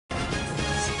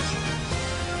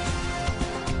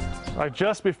Like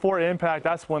just before impact,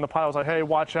 that's when the pilot was like, hey,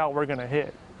 watch out, we're going to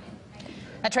hit.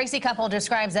 A Tracy couple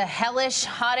describes a hellish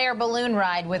hot air balloon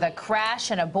ride with a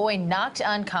crash and a boy knocked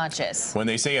unconscious. When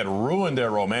they say it ruined their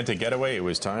romantic getaway, it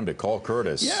was time to call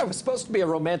Kurtis. Yeah, it was supposed to be a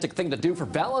romantic thing to do for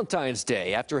Valentine's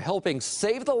Day. After helping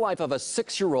save the life of a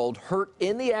 6-year-old hurt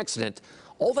in the accident,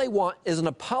 all they want is an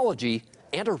apology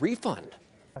and a refund.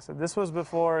 I said, this was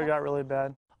before it got really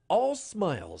bad. All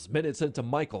smiles minutes into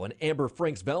Michael and Amber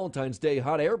Frank's Valentine's Day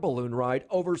hot air balloon ride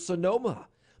over Sonoma.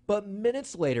 But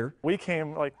minutes later, we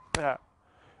came like that.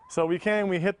 So we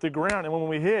hit the ground, and when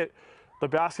we hit, the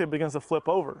basket begins to flip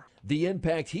over. The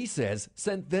impact, he says,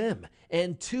 sent them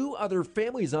and 2 other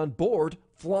families on board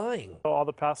flying. All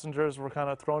the passengers were kind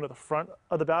of thrown to the front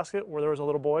of the basket where there was a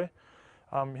little boy.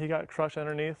 He got crushed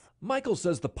underneath. Michael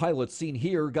says the pilot seen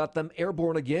here got them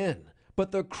airborne again,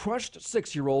 but the crushed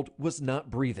 6-year-old was not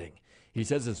breathing. He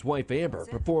says his wife Amber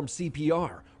performed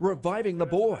CPR, reviving the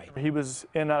boy. He was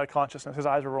in and out of consciousness. His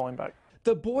eyes were rolling back.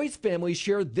 The boy's family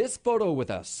shared this photo with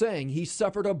us, saying he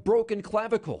suffered a broken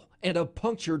clavicle and a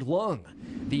punctured lung.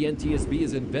 The NTSB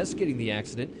is investigating the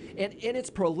accident, and in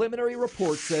its preliminary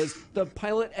report says the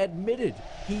pilot admitted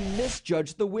he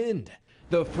misjudged the wind.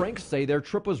 The Franks say their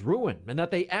trip was ruined and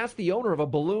that they asked the owner of a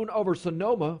balloon over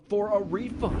Sonoma for a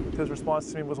refund. His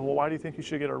response to me was, well, why do you think you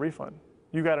should get a refund?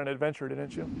 You got an adventure,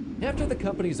 didn't you? After the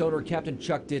company's owner, Captain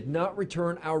Chuck, did not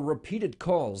return our repeated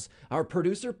calls, our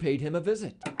producer paid him a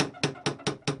visit.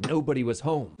 Nobody was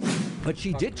home, but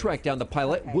she did track down the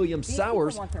pilot, William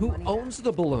Sowers, who owns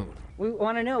the balloon. We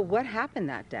want to know what happened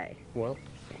that day. Well,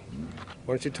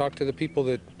 why don't you talk to the people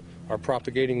that are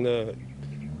propagating the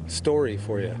story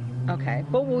for you? Okay,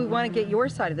 but we want to get your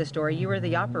side of the story. You were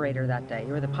the operator that day.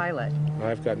 You were the pilot.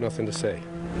 I've got nothing to say.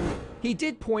 He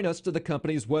did point us to the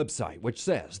company's website, which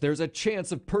says there's a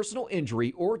chance of personal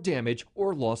injury or damage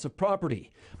or loss of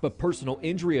property. But personal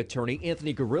injury attorney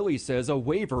Anthony Garilli says a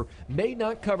waiver may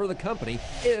not cover the company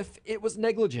if it was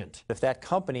negligent. If that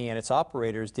company and its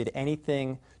operators did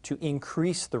anything to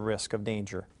increase the risk of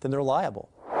danger, then they're liable.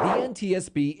 The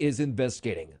NTSB is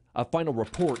investigating. A final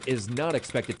report is not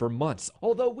expected for months,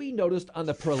 although we noticed on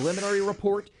the preliminary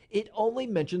report it only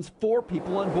mentions 4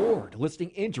 people on board, listing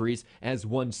injuries as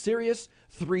 1 serious,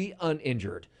 3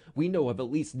 uninjured. We know of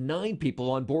at least 9 people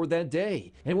on board that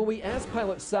day, and when we asked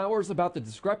Pilot Sowers about the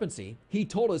discrepancy, he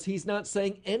told us he's not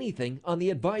saying anything on the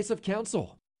advice of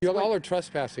counsel. You all are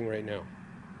trespassing right now,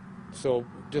 so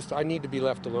I need to be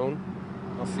left alone.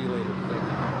 I'll see you later.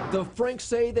 Thank you. The Franks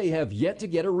say they have yet to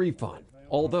get a refund,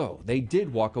 although they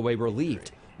did walk away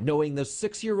relieved, knowing the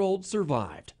 6-year-old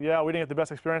survived. Yeah, we didn't get the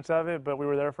best experience out of it, but we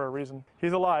were there for a reason.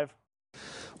 He's alive.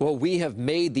 Well, we have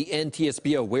made the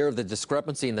NTSB aware of the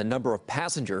discrepancy in the number of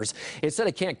passengers. It said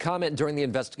it can't comment during the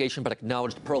investigation, but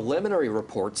acknowledged preliminary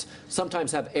reports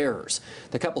sometimes have errors.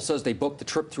 The couple says they booked the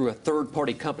trip through a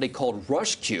third-party company called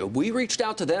RushQ. We reached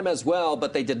out to them as well,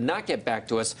 but they did not get back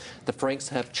to us. The Franks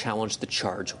have challenged the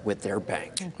charge with their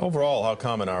bank. Overall, how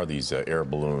common are these air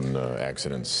balloon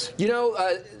accidents? You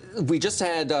know, we just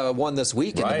had one this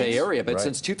week in the Bay Area, but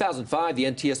since 2005, the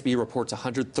NTSB reports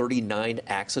 139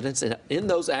 accidents, and in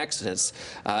those accidents,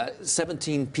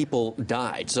 17 people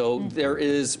died. So there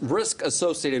is risk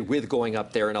associated with going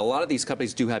up there, and a lot of these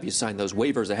companies do have you sign those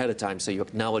waivers ahead of time so you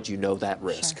acknowledge you know that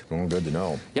risk. Well, good to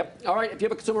know. Yep. All right, if you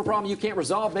have a consumer problem you can't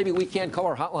resolve, maybe we can call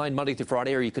our hotline Monday through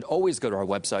Friday, or you could always go to our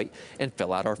website and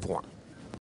fill out our form.